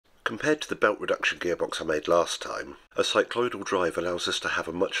Compared to the belt reduction gearbox I made last time, a cycloidal drive allows us to have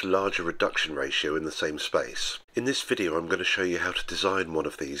a much larger reduction ratio in the same space. In this video I'm going to show you how to design one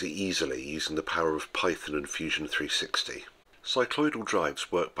of these easily using the power of Python and Fusion 360. Cycloidal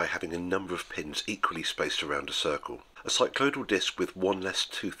drives work by having a number of pins equally spaced around a circle. A cycloidal disc with one less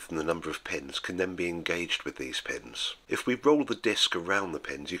tooth than the number of pins can then be engaged with these pins. If we roll the disc around the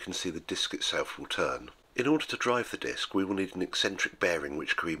pins, you can see the disc itself will turn. In order to drive the disc, we will need an eccentric bearing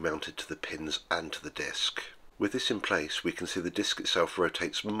which can be mounted to the pins and to the disc. With this in place, we can see the disc itself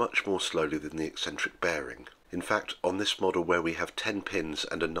rotates much more slowly than the eccentric bearing. In fact, on this model where we have 10 pins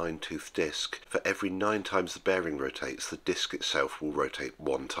and a 9-tooth disc, for every 9 times the bearing rotates, the disc itself will rotate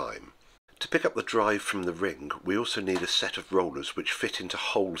 1 time. To pick up the drive from the ring, we also need a set of rollers which fit into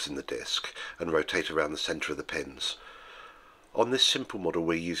holes in the disc and rotate around the centre of the pins. On this simple model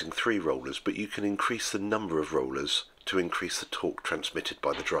we're using 3 rollers, but you can increase the number of rollers to increase the torque transmitted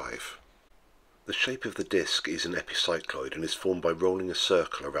by the drive. The shape of the disc is an epicycloid and is formed by rolling a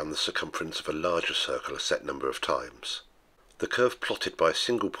circle around the circumference of a larger circle a set number of times. The curve plotted by a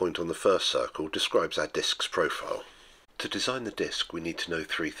single point on the first circle describes our disc's profile. To design the disc we need to know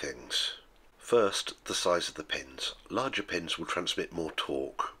 3 things. First, the size of the pins. Larger pins will transmit more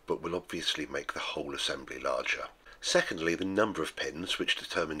torque, but will obviously make the whole assembly larger. Secondly, the number of pins, which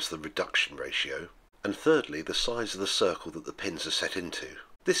determines the reduction ratio. And thirdly, the size of the circle that the pins are set into.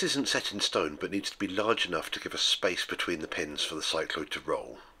 This isn't set in stone, but needs to be large enough to give us space between the pins for the cycloid to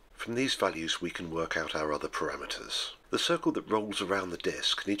roll. From these values we can work out our other parameters. The circle that rolls around the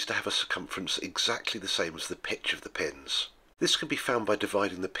disc needs to have a circumference exactly the same as the pitch of the pins. This can be found by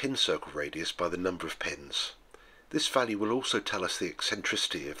dividing the pin circle radius by the number of pins. This value will also tell us the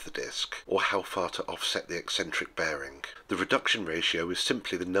eccentricity of the disc, or how far to offset the eccentric bearing. The reduction ratio is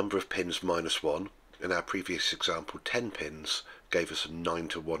simply the number of pins minus 1. In our previous example, 10 pins gave us a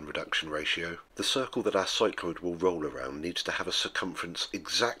 9:1 reduction ratio. The circle that our cycloid will roll around needs to have a circumference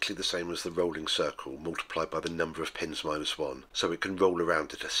exactly the same as the rolling circle multiplied by the number of pins minus 1, so it can roll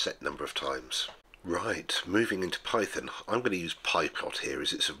around it a set number of times. Right, moving into Python, I'm going to use pyplot here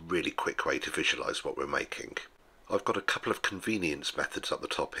as it's a really quick way to visualise what we're making. I've got a couple of convenience methods up the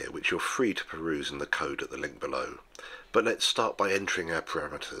top here which you're free to peruse in the code at the link below. But let's start by entering our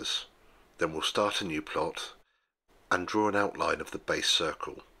parameters. Then we'll start a new plot and draw an outline of the base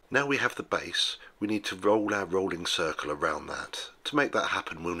circle. Now we have the base, we need to roll our rolling circle around that. To make that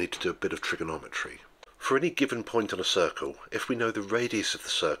happen we'll need to do a bit of trigonometry. For any given point on a circle, if we know the radius of the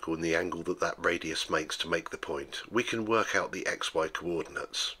circle and the angle that that radius makes to make the point, we can work out the xy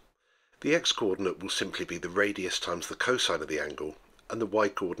coordinates. The x-coordinate will simply be the radius times the cosine of the angle, and the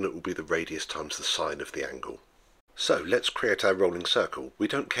y-coordinate will be the radius times the sine of the angle. So let's create our rolling circle. We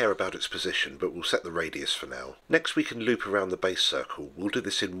don't care about its position, but we'll set the radius for now. Next we can loop around the base circle. We'll do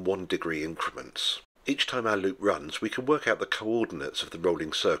this in 1-degree increments. Each time our loop runs, we can work out the coordinates of the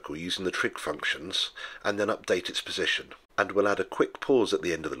rolling circle using the trig functions, and then update its position. And we'll add a quick pause at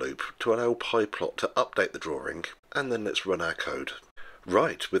the end of the loop to allow pyplot to update the drawing, and then let's run our code.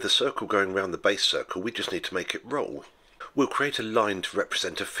 Right, with the circle going round the base circle, we just need to make it roll. We'll create a line to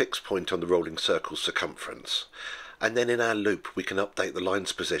represent a fixed point on the rolling circle's circumference, and then in our loop we can update the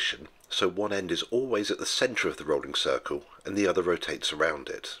line's position, so one end is always at the centre of the rolling circle and the other rotates around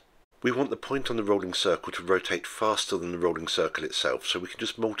it. We want the point on the rolling circle to rotate faster than the rolling circle itself, so we can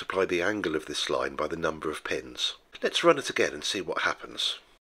just multiply the angle of this line by the number of pins. Let's run it again and see what happens.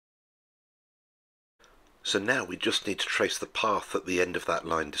 So now we just need to trace the path that the end of that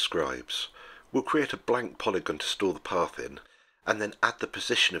line describes. We'll create a blank polygon to store the path in, and then add the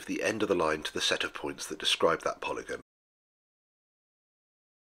position of the end of the line to the set of points that describe that polygon.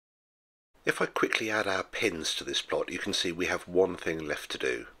 If I quickly add our pins to this plot, you can see we have one thing left to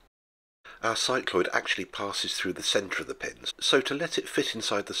do. Our cycloid actually passes through the centre of the pins, so to let it fit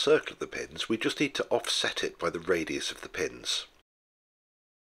inside the circle of the pins, we just need to offset it by the radius of the pins.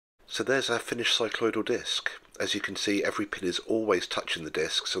 So there's our finished cycloidal disc. As you can see, every pin is always touching the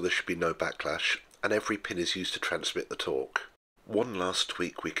disc, so there should be no backlash, and every pin is used to transmit the torque. One last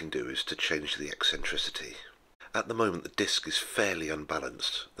tweak we can do is to change the eccentricity. At the moment the disc is fairly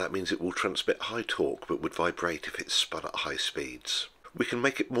unbalanced. That means it will transmit high torque but would vibrate if it's spun at high speeds. We can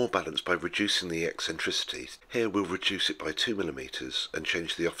make it more balanced by reducing the eccentricity. Here we'll reduce it by 2 mm and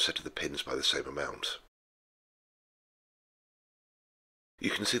change the offset of the pins by the same amount. You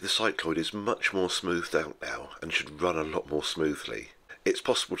can see the cycloid is much more smoothed out now and should run a lot more smoothly. It's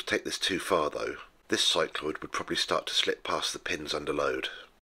possible to take this too far though. This cycloid would probably start to slip past the pins under load.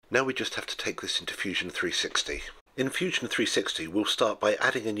 Now we just have to take this into Fusion 360. In Fusion 360 we'll start by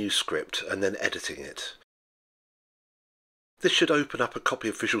adding a new script and then editing it. This should open up a copy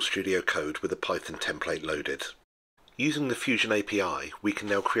of Visual Studio Code with a Python template loaded. Using the Fusion API, we can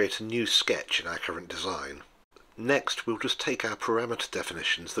now create a new sketch in our current design. Next, we'll just take our parameter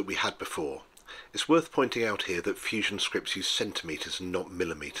definitions that we had before. It's worth pointing out here that Fusion scripts use centimetres and not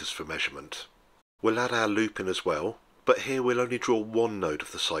millimetres for measurement. We'll add our loop in as well, but here we'll only draw one node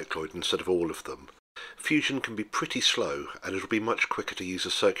of the cycloid instead of all of them. Fusion can be pretty slow, and it'll be much quicker to use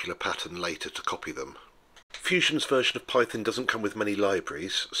a circular pattern later to copy them. Fusion's version of Python doesn't come with many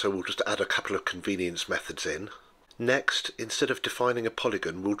libraries, so we'll just add a couple of convenience methods in. Next, instead of defining a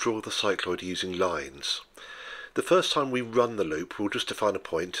polygon, we'll draw the cycloid using lines. The first time we run the loop, we'll just define a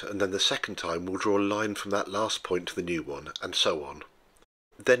point, and then the second time we'll draw a line from that last point to the new one, and so on.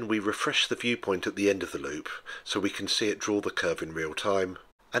 Then we refresh the viewpoint at the end of the loop, so we can see it draw the curve in real time.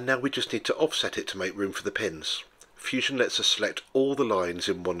 And now we just need to offset it to make room for the pins. Fusion lets us select all the lines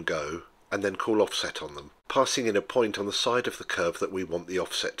in one go, and then call offset on them, passing in a point on the side of the curve that we want the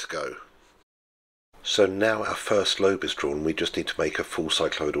offset to go. So now our first lobe is drawn, we just need to make a full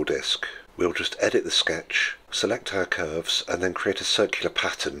cycloidal disc. We'll just edit the sketch, select our curves, and then create a circular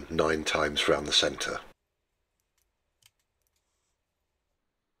pattern 9 times round the centre.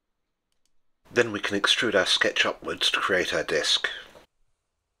 Then we can extrude our sketch upwards to create our disc.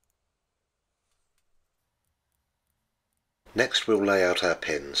 Next we'll lay out our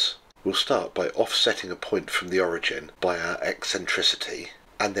pins. We'll start by offsetting a point from the origin by our eccentricity,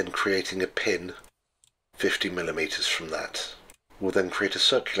 and then creating a pin 50mm from that. We'll then create a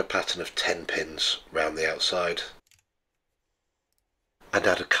circular pattern of 10 pins round the outside, and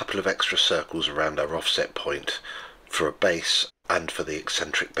add a couple of extra circles around our offset point for a base and for the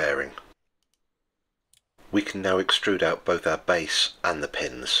eccentric bearing. We can now extrude out both our base and the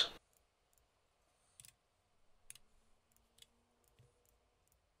pins.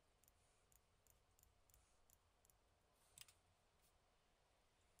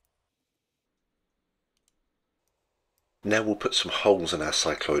 Now we'll put some holes in our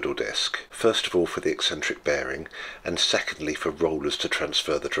cycloidal disc, first of all for the eccentric bearing, and secondly for rollers to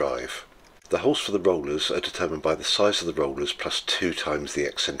transfer the drive. The holes for the rollers are determined by the size of the rollers plus 2 times the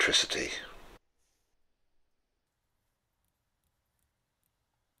eccentricity.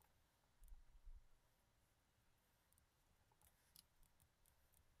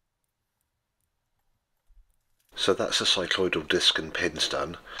 So that's the cycloidal disc and pins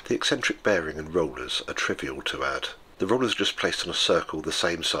done. The eccentric bearing and rollers are trivial to add. The rollers are just placed on a circle the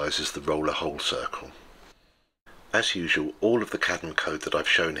same size as the roller hole circle. As usual, all of the CAD and code that I've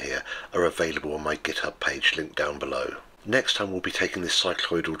shown here are available on my GitHub page linked down below. Next time we'll be taking this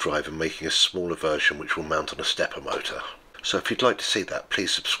cycloidal drive and making a smaller version which will mount on a stepper motor. So if you'd like to see that,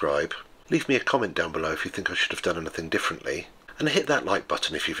 please subscribe. Leave me a comment down below if you think I should have done anything differently, and hit that like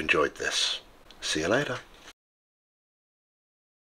button if you've enjoyed this. See you later.